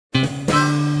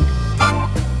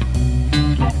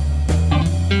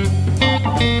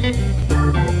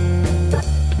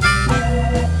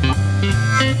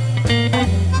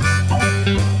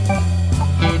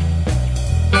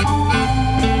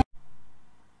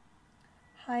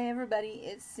Hi everybody,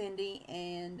 it's Cindy,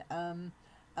 and I'm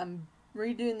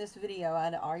redoing this video.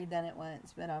 I'd already done it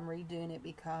once, but I'm redoing it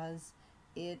because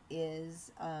it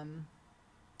is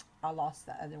I lost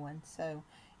the other one. So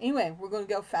anyway, we're going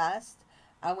to go fast.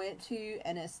 I went to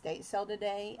an estate sale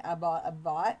today. I bought a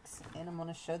box, and I'm going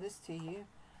to show this to you.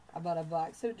 I bought a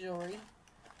box of jewelry.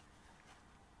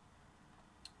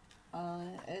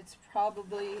 It's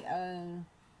probably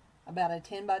about a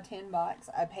 10 by 10 box.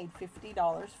 I paid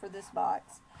 $50 for this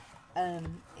box.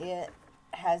 It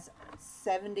has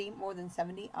more than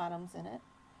 70 items in it.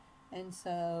 And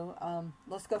so,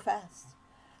 let's go fast.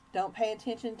 Don't pay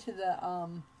attention to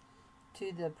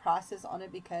the prices on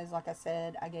it because, like I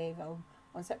said, I gave a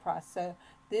one set price. So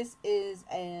this is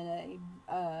a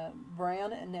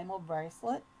brown enamel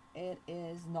bracelet. It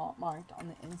is not marked on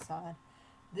the inside.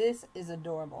 This is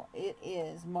adorable. It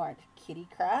is marked Kitty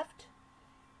Craft.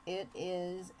 It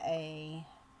is a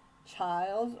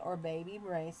child's or baby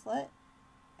bracelet,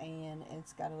 and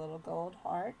it's got a little gold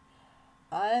heart.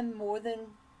 I'm more than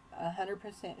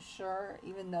 100% sure,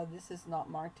 even though this is not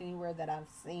marked anywhere that I've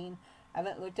seen, I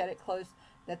haven't looked at it close,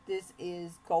 that this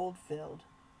is gold filled,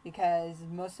 because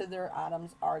most of their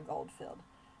items are gold filled.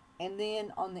 And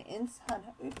then on the inside,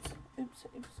 oops,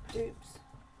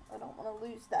 I don't want to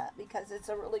lose that because it's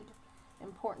a really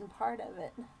important part of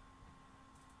it.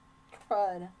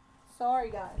 Crud. Sorry,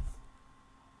 guys.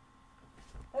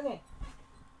 Okay.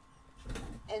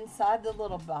 Inside the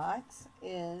little box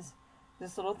is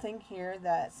this little thing here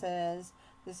that says,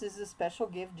 this is a special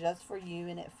gift just for you,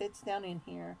 and it fits down in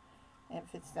here. It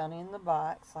fits down in the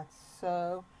box like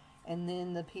so, and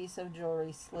then the piece of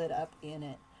jewelry slid up in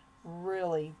it.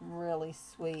 Really, really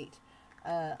sweet.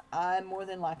 I more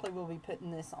than likely will be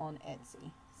putting this on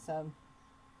Etsy. So,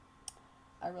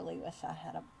 I really wish I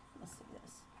had a, let's see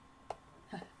this.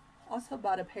 Also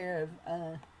bought a pair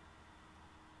of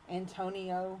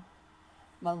Antonio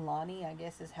Milani, I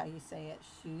guess is how you say it,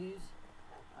 shoes.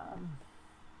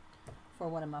 For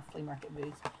one of my flea market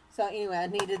booths. So anyway, I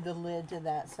needed the lid to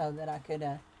that so that I could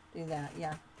do that.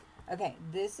 Yeah. Okay,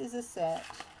 this is a set.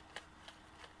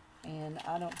 And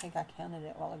I don't think I counted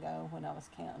it a while ago when I was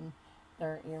counting.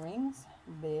 They're earrings.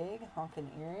 Big honking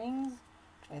earrings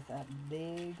with a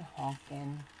big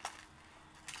honking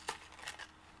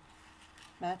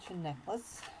matching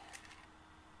necklace.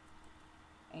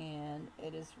 And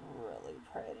it is really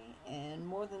pretty. And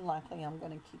more than likely I'm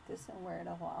going to keep this and wear it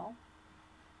a while.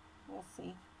 We'll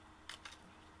see.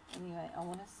 Anyway, I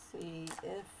want to see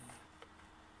if...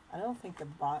 I don't think the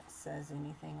box says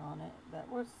anything on it, but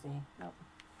we'll see. Nope.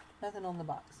 Nothing on the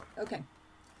box. Okay.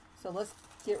 So let's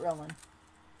get rolling.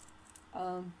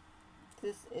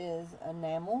 This is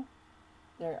enamel.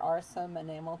 There are some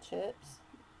enamel chips.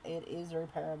 It is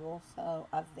repairable, so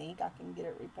I think I can get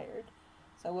it repaired.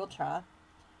 So we'll try.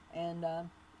 And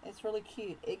it's really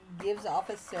cute. It gives off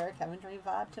a Sarah Coventry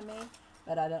vibe to me,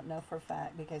 but I don't know for a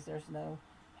fact because there's no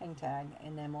hang tag.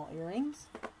 Enamel earrings.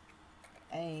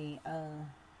 A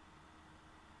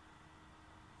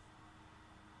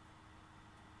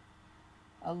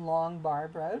long bar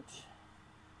brooch.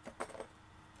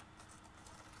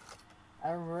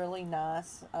 A really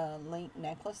nice link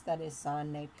necklace that is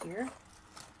signed Napier.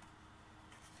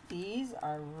 These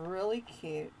are really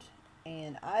cute.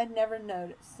 And I'd never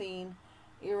seen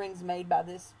earrings made by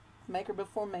this maker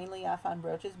before. Mainly I find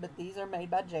brooches, but these are made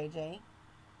by JJ.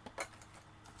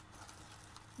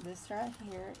 This right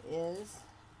here is,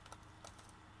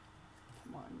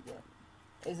 come on,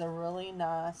 is a really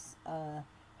nice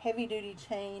heavy duty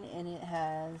chain, and it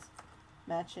has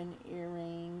matching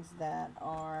earrings that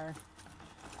are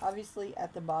obviously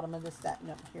at the bottom of the stack.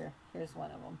 No, here's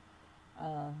one of them.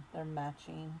 They're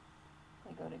matching.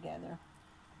 They go together.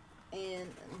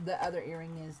 And the other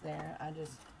earring is there. I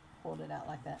just pulled it out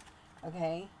like that.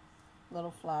 Okay.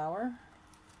 Little flower.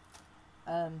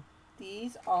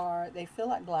 These are, they feel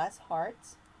like glass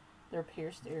hearts. They're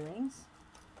pierced earrings.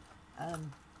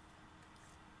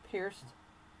 Pierced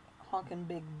honking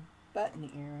big button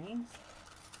earrings.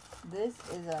 This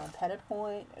is a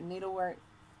Pettipoint needlework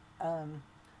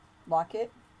locket.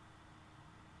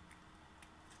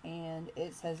 And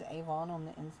it says Avon on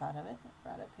the inside of it,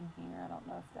 right up in here. I don't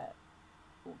know if that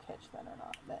will catch that or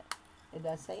not, but it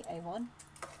does say Avon.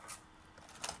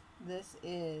 This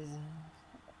is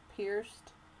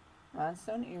pierced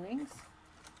rhinestone earrings.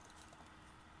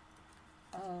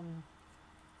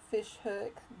 Fish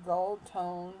hook, gold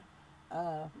tone,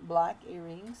 black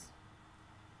earrings.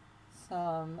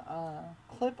 Some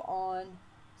clip-on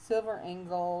silver and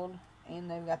gold,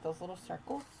 and they've got those little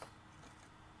circles.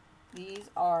 These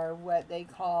are what they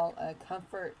call a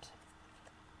comfort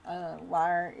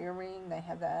wire earring. They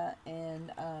have that,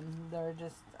 and they're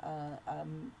just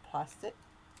plastic.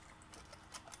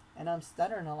 And I'm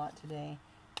stuttering a lot today.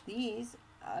 These,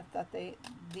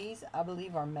 these I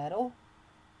believe are metal,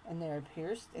 and they're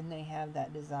pierced, and they have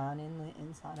that design in the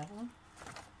inside of them.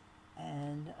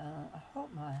 And I hope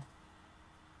my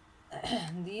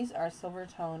these are silver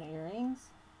tone earrings,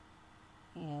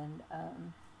 and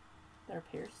they're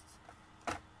pierced.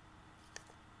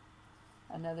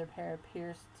 Another pair of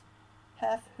pierced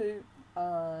half hoop,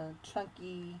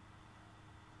 chunky,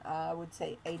 I would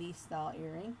say 80s style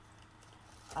earring.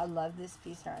 I love this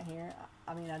piece right here.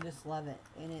 I mean, I just love it,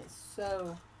 and it's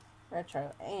so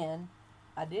retro. And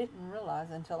I didn't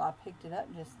realize until I picked it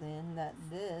up just then that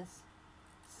this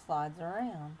slides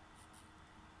around.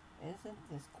 Isn't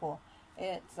this cool?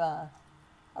 It's a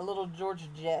little George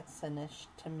Jetson-ish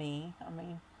to me. I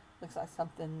mean, looks like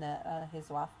something that his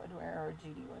wife would wear or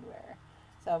Judy would wear.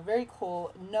 So very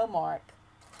cool. No mark.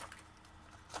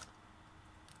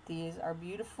 These are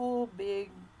beautiful,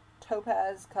 big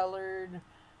topaz colored,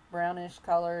 brownish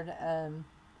colored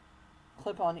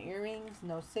clip-on earrings.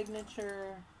 No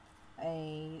signature.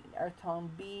 A earth tone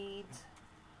beads.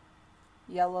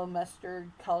 Yellow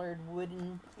mustard colored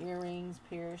wooden earrings,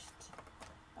 pierced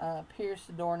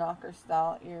door knocker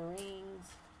style earrings.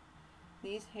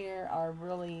 These here are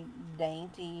really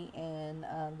dainty, and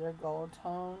they're gold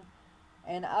tone.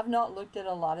 And I've not looked at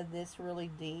a lot of this really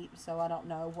deep, so I don't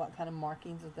know what kind of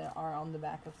markings that there are on the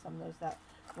back of some of those. That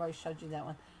I already showed you that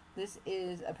one. This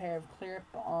is a pair of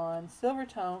clip-on silver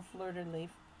tone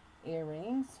fleur-de-lis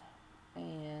earrings,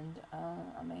 and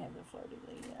I may have the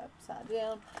fleur-de-lis upside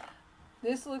down.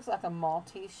 This looks like a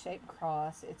Maltese-shaped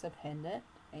cross. It's a pendant,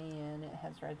 and it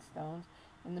has red stones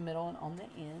in the middle and on the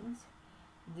ends.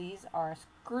 These are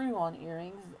screw-on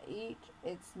earrings.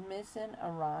 It's missing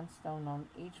a rhinestone on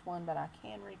each one, but I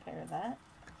can repair that,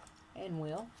 and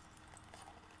will.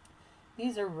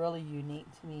 These are really unique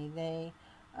to me. They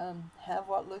have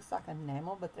what looks like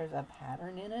enamel, but there's a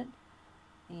pattern in it,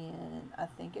 and I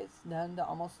think it's done to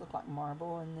almost look like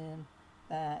marble, and then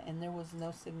that, and there was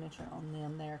no signature on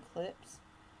them. They're clips.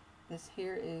 This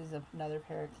here is another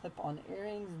pair of clip-on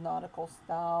earrings, nautical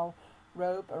style,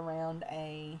 rope around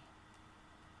a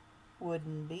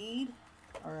wooden bead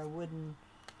or a wooden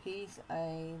piece,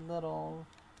 a little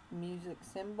music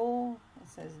symbol. It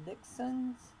says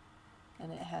Dixon's,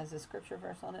 and it has a scripture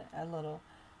verse on it. A little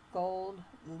gold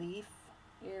leaf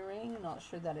earring, not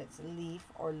sure that it's leaf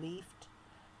or leafed.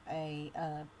 A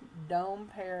dome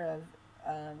pair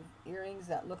of earrings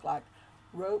that look like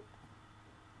rope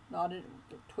knotted,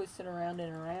 twisted around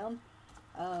and around.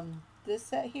 This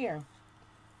set here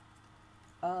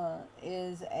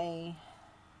is a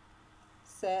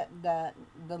set that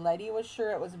the lady was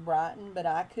sure it was Brighton, but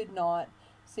I could not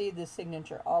see the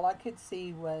signature. All I could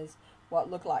see was what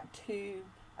looked like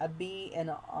a B and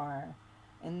an R,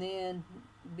 and then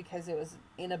because it was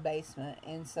in a basement,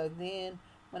 and so then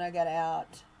when I got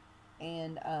out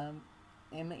and am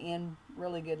in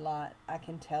really good light, I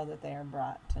can tell that they are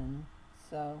Brighton.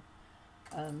 So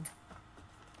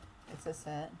it's a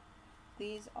set.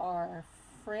 These are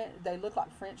French. They look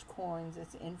like French coins.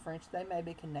 It's in French. They may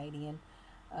be Canadian.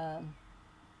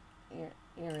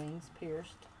 Earrings,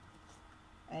 pierced.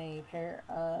 A pair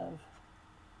of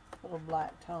little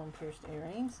black tone pierced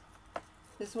earrings.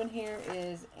 This one here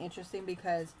is interesting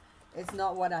because it's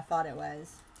not what I thought it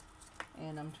was,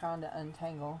 and I'm trying to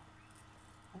untangle.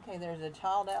 Okay, there's a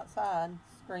child outside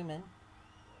screaming.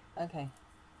 Okay.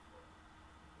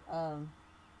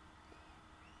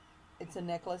 It's a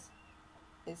necklace.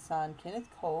 It's signed Kenneth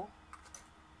Cole.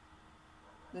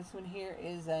 This one here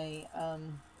is a,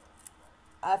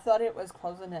 I thought it was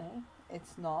cloisonné.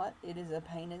 It's not. It is a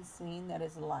painted scene that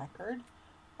is lacquered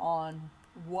on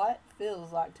what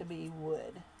feels like to be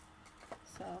wood.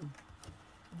 So,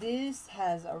 these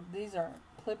are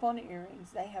clip-on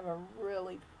earrings. They have a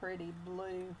really pretty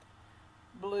blue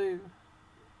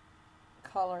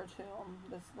color to them.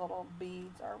 This little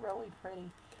beads are really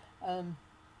pretty.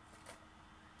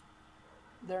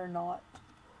 They're not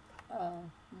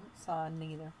signed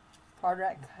neither.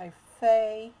 Cartwright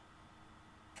Cafe.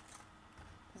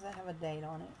 Does that have a date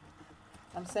on it?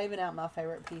 I'm saving out my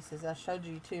favorite pieces. I showed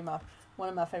you one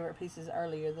of my favorite pieces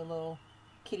earlier, the little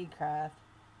kitty craft.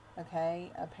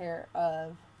 Okay, a pair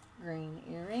of green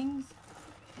earrings.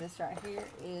 This right here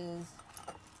is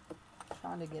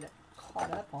trying to get it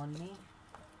caught up on me.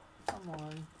 Come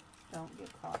on, don't get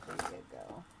caught. There you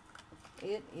go.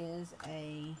 It is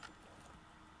a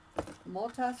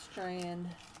multi-strand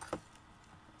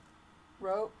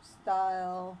rope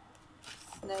style,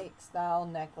 snake style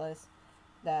necklace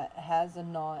that has a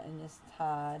knot and is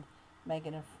tied.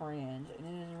 making a fringe. And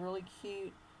it is really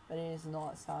cute, but it is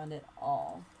not signed at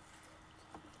all.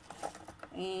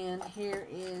 And here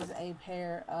is a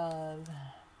pair of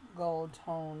gold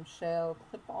tone shell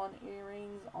clip-on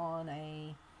earrings on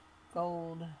a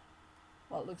gold,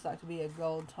 what looks like to be a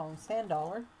gold tone sand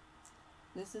dollar.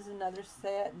 This is another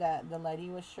set that the lady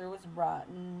was sure was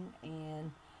Brighton,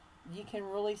 and you can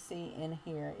really see in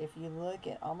here, if you look,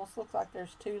 it almost looks like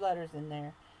there's 2 letters in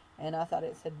there, and I thought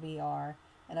it said BR,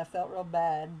 and I felt real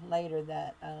bad later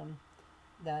that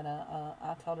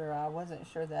I told her I wasn't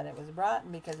sure that it was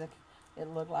Brighton because it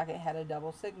looked like it had a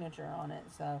double signature on it.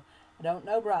 So I don't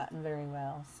know Brighton very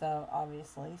well, so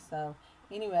obviously. So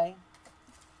anyway,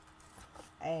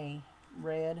 a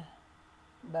red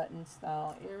button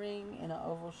style earring in an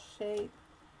oval shape.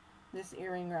 This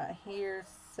earring right here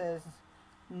says,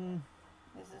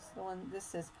 is this the one? This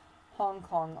says Hong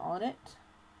Kong on it.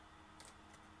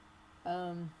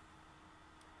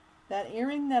 That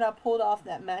earring that I pulled off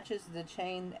that matches the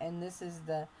chain, and this is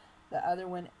the other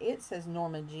one, it says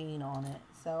Norma Jean on it.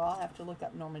 So I'll have to look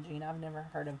up Norma Jean. I've never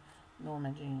heard of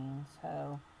Norma Jean.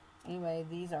 So anyway,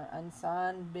 these are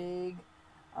unsigned, big,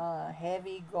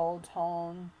 heavy gold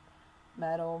tone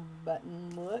metal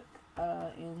button look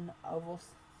in ovals.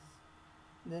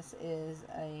 This is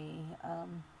a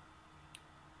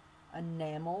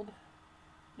enameled,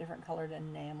 different colored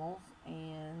enamels,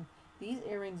 and these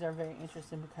earrings are very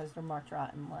interesting because they're marked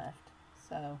right and left.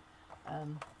 So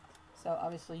so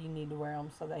obviously you need to wear them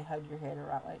so they hold your head the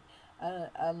right way.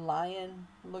 A lion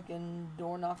looking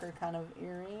door knocker kind of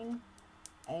earring.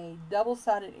 A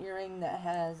double-sided earring that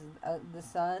has the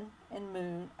sun and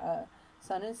moon,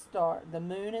 sun and star, the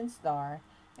moon and star,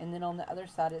 and then on the other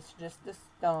side it's just the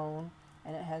stone,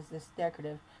 and it has this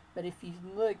decorative. But if you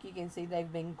look, you can see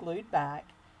they've been glued back,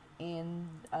 and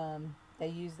they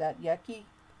use that yucky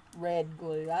red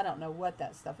glue. I don't know what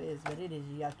that stuff is, but it is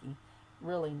yucky,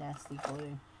 really nasty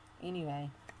glue. Anyway,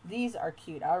 these are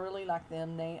cute. I really like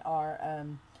them. They are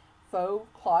faux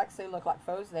clocks. They look like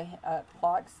faux. They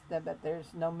clocks, but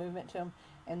there's no movement to them,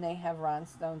 and they have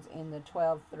rhinestones in the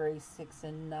 12, 3, 6,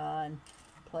 and 9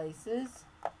 places.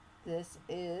 This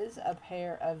is a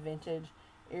pair of vintage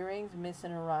earrings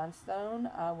missing a rhinestone.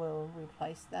 I will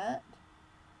replace that,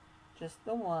 just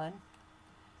the one.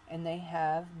 And they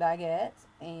have baguettes,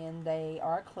 and they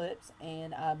are clips,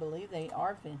 and I believe they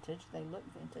are vintage. They look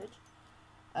vintage.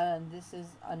 This is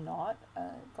a knot,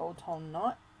 a gold tone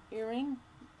knot earring,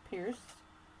 pierced.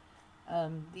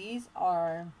 These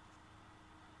are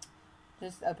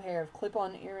just a pair of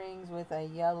clip-on earrings with a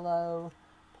yellow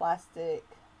plastic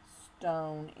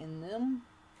stone in them.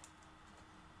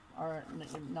 Or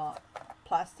not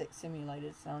plastic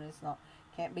simulated stone. It's not,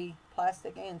 can't be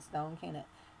plastic and stone, can it?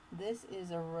 This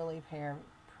is a really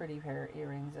pretty pair of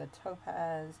earrings. A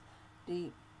topaz,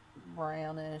 deep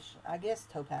brownish, I guess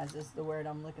topaz is the word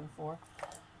I'm looking for.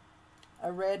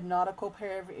 A red nautical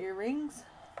pair of earrings.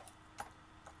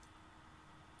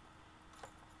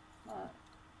 My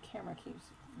camera keeps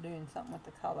doing something with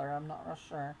the color. I'm not real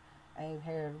sure. A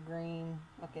pair of green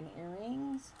looking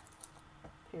earrings,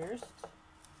 pierced.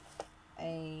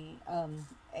 A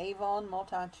Avon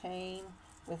multi-chain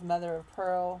with mother of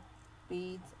pearl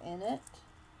beads in it.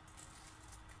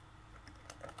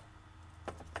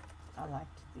 I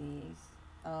liked these.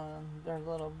 They're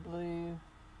little blue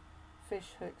fish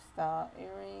hook style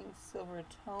earrings, silver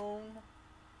tone.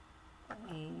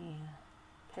 A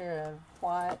pair of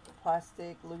white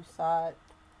plastic lucite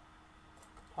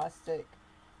plastic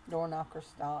door knocker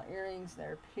style earrings.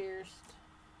 They're pierced.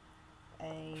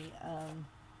 A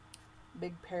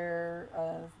big pair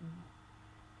of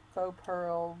faux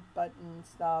pearl button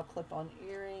style clip-on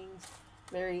earrings,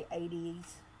 very 80s.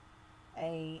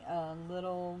 A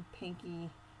little pinky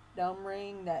dome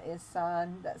ring that is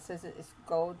signed, that says it is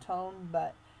gold tone,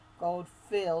 but gold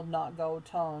filled, not gold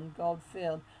tone, gold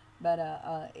filled, but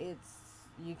it's,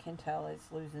 you can tell it's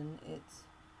losing its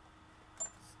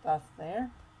stuff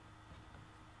there.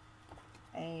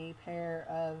 A pair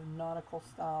of nautical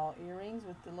style earrings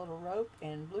with the little rope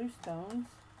and blue stones.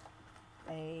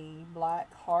 A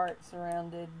black heart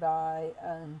surrounded by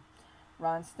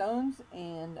rhinestones,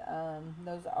 and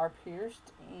those are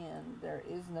pierced, and there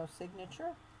is no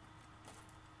signature.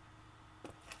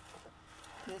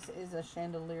 This is a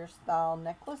chandelier style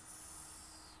necklace,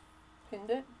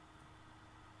 pendant,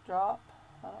 drop,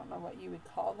 I don't know what you would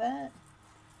call that.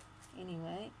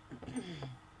 Anyway,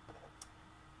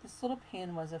 this little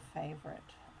pin was a favorite.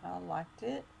 I liked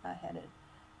it. I had it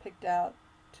picked out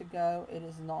to go. It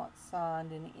is not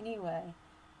signed in any way,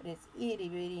 but it's itty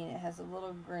bitty, and it has a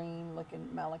little green looking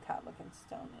malachite looking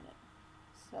stone in it.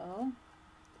 So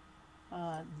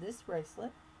this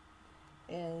bracelet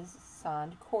is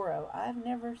signed Coro. I've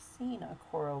never seen a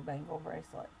Coro bangle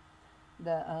bracelet.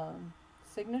 The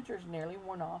signature's nearly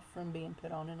worn off from being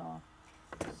put on and off.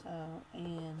 So,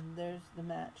 and there's the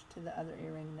match to the other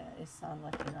earring that is signed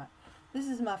left and right. This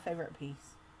is my favorite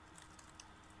piece.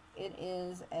 It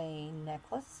is a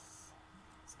necklace.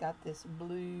 It's got this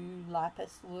blue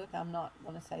lapis look. I'm not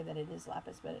going to say that it is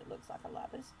lapis, but it looks like a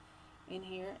lapis in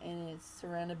here, and it's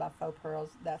surrounded by faux pearls.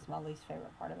 That's my least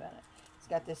favorite part about it. It's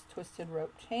got this twisted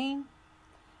rope chain,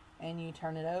 and you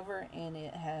turn it over, and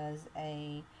it has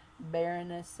a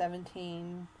Baroness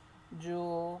 17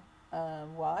 jewel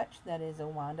watch that is a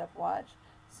wind-up watch,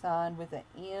 signed with an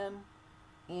M,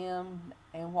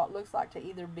 and what looks like to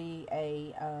either be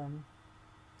a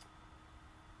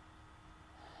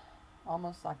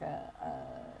almost like a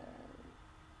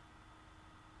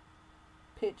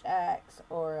pitch axe,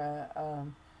 or a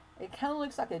it kind of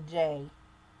looks like a J.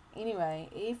 Anyway,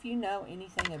 if you know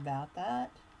anything about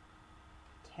that,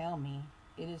 tell me.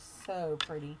 It is so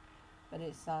pretty, but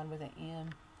it's signed with an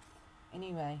M.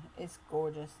 Anyway, it's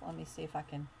gorgeous. Let me see if I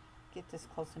can get this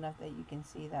close enough that you can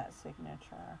see that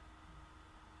signature.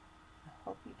 I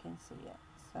hope you can see it.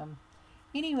 So,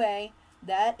 anyway,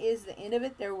 that is the end of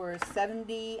it. There were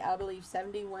 70, I believe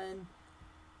 71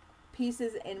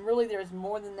 pieces, and really there's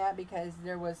more than that because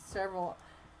there was several,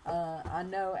 I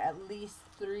know at least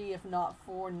 3 if not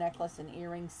 4 necklace and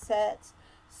earring sets.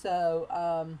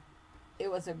 So,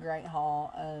 it was a great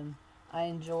haul. I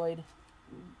enjoyed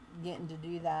getting to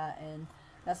do that, and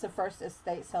that's the first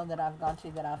estate sale that I've gone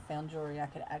to that I've found jewelry I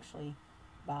could actually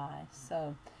buy.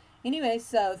 So anyway,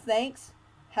 so thanks,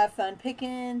 have fun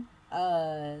picking,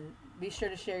 be sure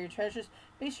to share your treasures,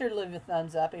 be sure to leave a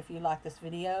thumbs up if you like this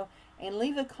video, and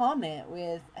leave a comment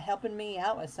with helping me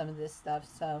out with some of this stuff.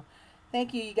 So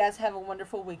thank you. You guys have a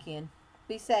wonderful weekend.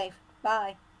 Be safe.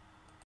 Bye.